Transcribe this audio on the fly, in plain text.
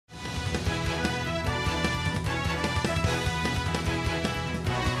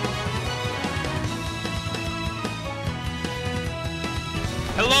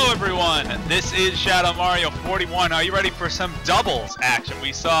everyone, this is Shadow Mario 41. Are you ready for some doubles action?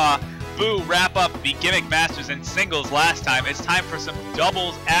 We saw Boo wrap up the Gimmick Masters in singles last time. It's time for some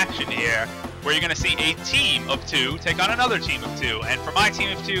doubles action here, where you're going to see a team of two take on another team of two. And for my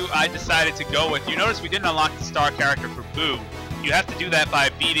team of two, I decided to go with, you notice we didn't unlock the star character for Boo. You have to do that by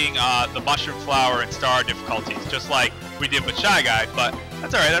beating the Mushroom Flower and star difficulties, just like we did with Shy Guy, but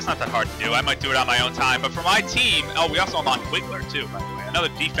that's alright, that's not that hard to do. I might do it on my own time, but for my team, oh, we also unlocked Wiggler too, by the way. Another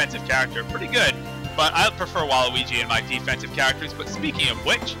defensive character, pretty good, but I prefer Waluigi in my defensive characters. But speaking of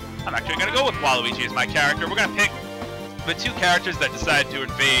which, I'm actually going to go with Waluigi as my character. We're going to pick the two characters that decided to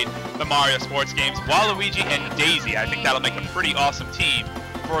invade the Mario sports games, Waluigi and Daisy. I think that'll make a pretty awesome team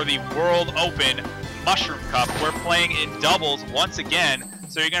for the World Open Mushroom Cup. We're playing in doubles once again,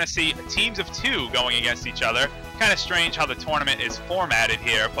 so you're going to see teams of two going against each other. Kind of strange how the tournament is formatted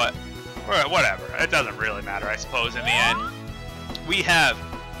here, but whatever. It doesn't really matter, I suppose, in the end. We have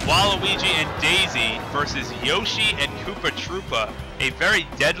Waluigi and Daisy versus Yoshi and Koopa Troopa, a very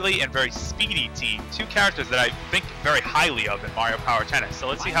deadly and very speedy team. Two characters that I think very highly of in Mario Power Tennis. So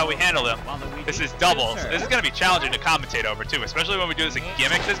let's see how we handle them. This is doubles. This is going to be challenging to commentate over, too, especially when we do this in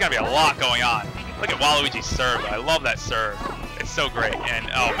Gimmick. There's going to be a lot going on. Look at Waluigi's serve. I love that serve. It's so great.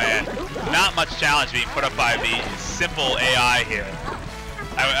 And, oh, man, not much challenge being put up by the simple AI here.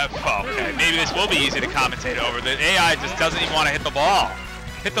 Okay, maybe this will be easy to commentate over. The AI just doesn't even want to hit the ball.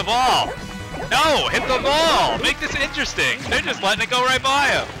 Hit the ball. No, hit the ball. Make this interesting. They're just letting it go right by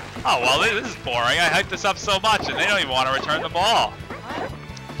him. Oh, well, this is boring. I hyped this up so much, and they don't even want to return the ball.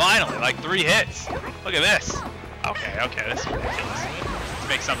 Finally, like 3 hits. Look at this. Okay, this is ridiculous. Let's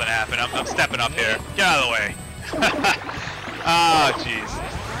make something happen. I'm stepping up here. Get out of the way. Oh, jeez.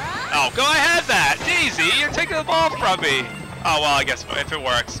 Oh, go ahead, that. Daisy, you're taking the ball from me. Oh, well, I guess if it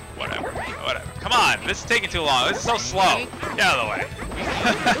works, whatever. Come on, this is taking too long. This is so slow. Get out of the way.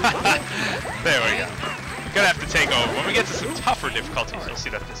 There we go. Gonna have to take over. When we get to some tougher difficulties, you'll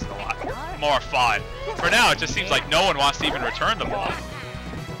see that this is a lot more fun. For now, it just seems like no one wants to even return the ball.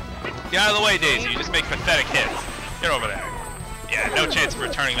 Get out of the way, Daisy. You just make pathetic hits. Get over there. Yeah, no chance of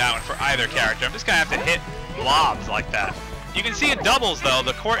returning that one for either character. I'm just gonna have to hit blobs like that. You can see in doubles, though,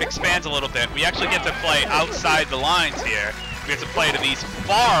 the court expands a little bit. We actually get to play outside the lines here. We get to play to these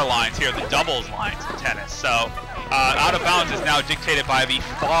far lines here, the doubles lines in tennis. So, out of bounds is now dictated by the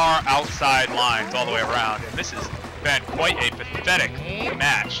far outside lines all the way around. And this has been quite a pathetic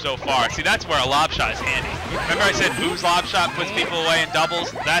match so far. See, that's where a lob shot is handy. Remember I said Boo's lob shot puts people away in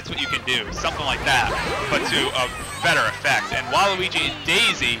doubles? That's what you can do, something like that, but to a better effect. And Waluigi and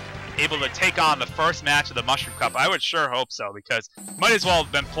Daisy able to take on the first match of the Mushroom Cup. I would sure hope so, because might as well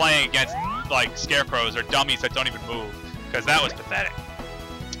have been playing against like scarecrows or dummies that don't even move, because that was pathetic.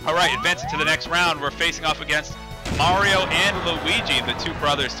 Alright, advancing to the next round, we're facing off against Mario and Luigi, the two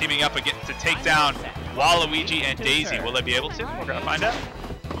brothers teaming up again to take down Waluigi and Daisy. Will they be able to? We're gonna find out.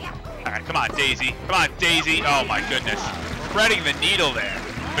 Alright, come on, Daisy. Come on, Daisy. Oh my goodness. Threading the needle there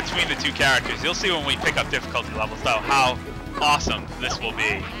between the two characters. You'll see when we pick up difficulty levels, though, how awesome this will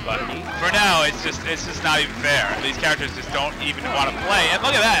be. But for now, it's just not even fair. These characters just don't even want to play. And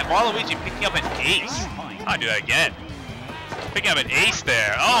look at that, Waluigi picking up an ace. I'll do that again. Picking up an ace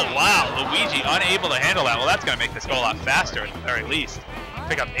there. Oh wow, Luigi unable to handle that. Well, that's gonna make this go a lot faster at the very least.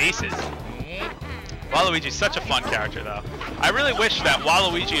 Pick up aces. Waluigi's such a fun character, though. I really wish that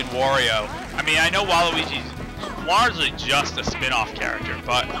Waluigi and Wario, I mean, I know Waluigi's largely just a spin-off character,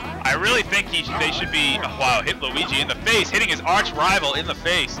 but I really think they should be, oh, wow, hit Luigi in the face, hitting his arch rival in the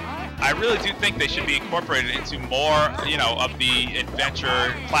face. I really do think they should be incorporated into more, you know, of the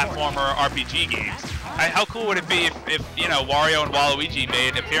adventure, platformer, RPG games. How cool would it be if, you know, Wario and Waluigi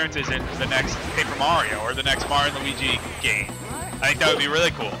made appearances in the next Paper Mario or the next Mario and Luigi game? I think that would be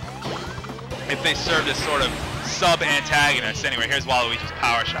really cool if they served as sort of sub-antagonists. Anyway, here's Waluigi's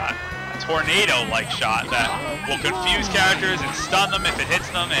power shot. Tornado-like shot that will confuse characters and stun them if it hits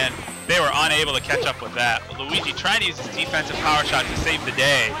them, and they were unable to catch up with that. Luigi trying to use his defensive power shot to save the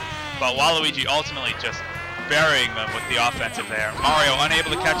day, but Waluigi ultimately just burying them with the offensive there. Mario unable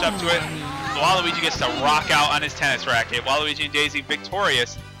to catch up to it. Waluigi gets to rock out on his tennis racket. Waluigi and Daisy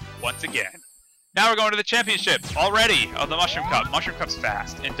victorious once again. Now we're going to the championship already of the Mushroom Cup. Mushroom Cup's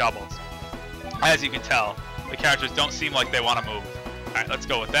fast in doubles. As you can tell, the characters don't seem like they want to move. Alright, let's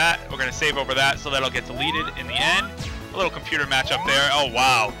go with that. We're going to save over that so that it'll get deleted in the end. A little computer match up there. Oh,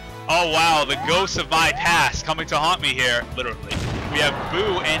 wow. Oh, wow. The ghosts of my past coming to haunt me here, literally. We have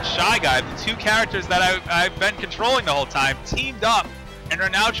Boo and Shy Guy, the two characters that I've been controlling the whole time, teamed up and are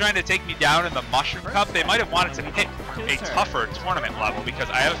now trying to take me down in the Mushroom Cup. They might have wanted to pick a tougher tournament level, because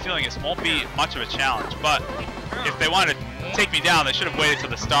I have a feeling this won't be much of a challenge. But if they wanted to take me down. They should have waited till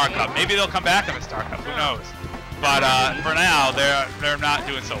the Star Cup. Maybe they'll come back in the Star Cup. Who knows? But for now, they're not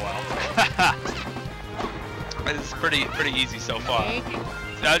doing so well. This is pretty easy so far.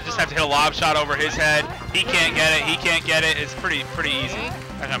 I just have to hit a lob shot over his head. He can't get it. He can't get it. It's pretty easy.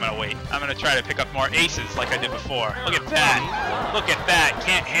 I'm gonna wait. I'm gonna try to pick up more aces like I did before. Look at that. Look at that.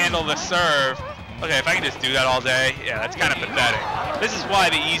 Can't handle the serve. Okay, if I can just do that all day, yeah, that's kind of pathetic. This is why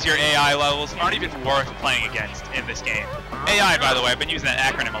the easier AI levels aren't even worth playing against in this game. AI, by the way, I've been using that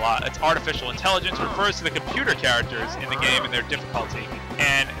acronym a lot. It's artificial intelligence, refers to the computer characters in the game and their difficulty.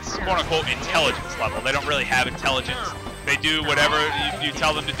 And it's quote-unquote intelligence level. They don't really have intelligence. They do whatever you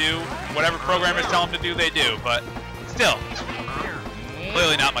tell them to do. Whatever programmers tell them to do, they do. But still,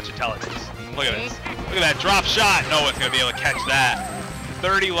 clearly not much intelligence. Look at this. Look at that drop shot. No one's going to be able to catch that.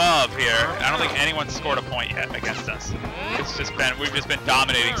 30 love here. I don't think anyone's scored a point yet against us. It's just been, we've just been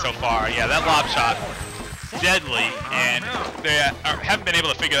dominating so far. Yeah, that lob shot, deadly, and they haven't been able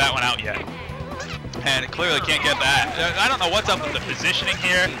to figure that one out yet. And clearly can't get that. I don't know what's up with the positioning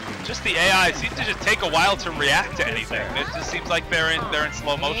here. Just the AI seems to just take a while to react to anything. It just seems like they're in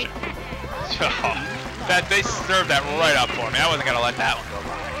slow motion. So that they served that right up for me. I wasn't gonna let that one go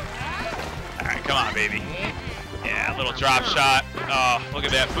by. All right, come on, baby. Yeah, a little drop shot. Oh, look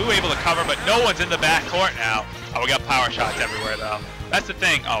at that. Boo able to cover, but no one's in the back court now. Oh, we got power shots everywhere, though. That's the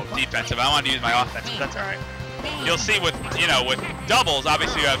thing. Oh, defensive. I wanted to use my offensive. That's all right. You'll see with doubles,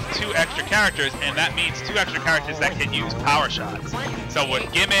 obviously you have 2 extra characters, and that means 2 extra characters that can use power shots. So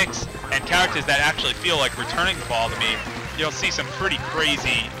with gimmicks and characters that actually feel like returning the ball to me, you'll see some pretty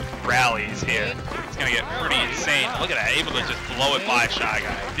crazy rallies here. It's going to get pretty insane. Look at that. Able to just blow it by Shy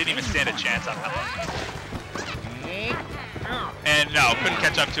Guy. Didn't even stand a chance on that one. And no, couldn't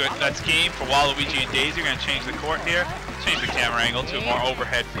catch up to it. That's game for Waluigi and Daisy. We're going to change the court here. Change the camera angle to a more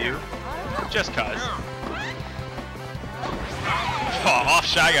overhead view. Just cuz. Oh, off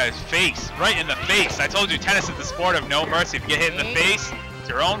Shy Guy's face. Right in the face. I told you tennis is the sport of no mercy. If you get hit in the face, it's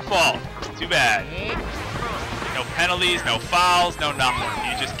your own fault. Too bad. No penalties, no fouls, no nothing.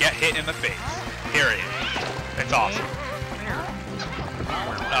 You just get hit in the face. Period. It's awesome.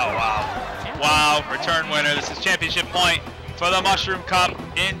 Oh, wow. Wow, return winner. This is championship point for the Mushroom Cup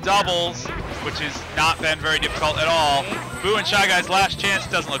in doubles, which has not been very difficult at all. Boo and Shy Guy's last chance.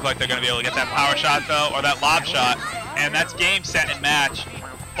 Doesn't look like they're going to be able to get that power shot, though, or that lob shot. And that's game, set, and match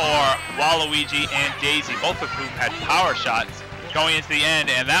for Waluigi and Daisy, both of whom had power shots going into the end,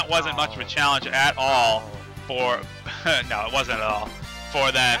 and that wasn't much of a challenge at all for... no, it wasn't at all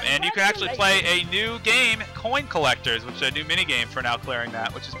for them. And you can actually play a new game, Coin Collectors, which is a new mini-game for now clearing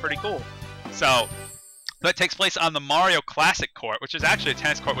that, which is pretty cool. So that takes place on the Mario Classic court, which is actually a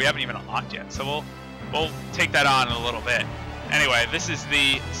tennis court we haven't even unlocked yet. So we'll take that on in a little bit. Anyway, this is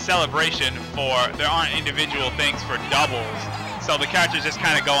the celebration for, there aren't individual things for doubles. So the characters just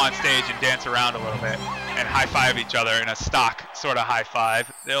kind of go on stage and dance around a little bit and high-five each other in a stock sort of high-five.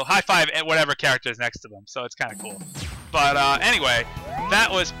 They'll high-five whatever character is next to them, so it's kind of cool. But anyway, that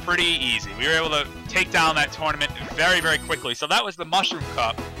was pretty easy. We were able to take down that tournament very, very quickly. So that was the Mushroom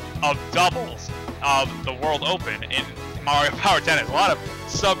Cup of doubles of the World Open in Mario Power Tennis. A lot of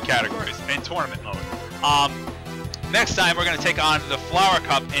subcategories in tournament mode. Next time we're going to take on the Flower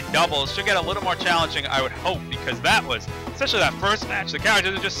Cup in doubles. Should get a little more challenging, I would hope, because that was, especially that first match, the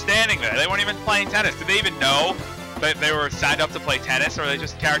characters were just standing there. They weren't even playing tennis. Did they even know that they were signed up to play tennis, or are they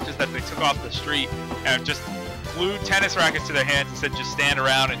just characters that they took off the street and just glued tennis rackets to their hands and said just stand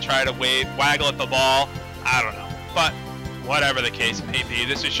around and try to waggle at the ball? I don't know. But whatever the case may be,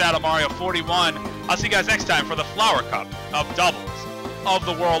 this is Shadow Mario 41. I'll see you guys next time for the Flower Cup of doubles, of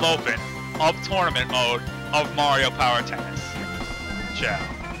the World Open, of tournament mode, of Mario Power Tennis. Ciao.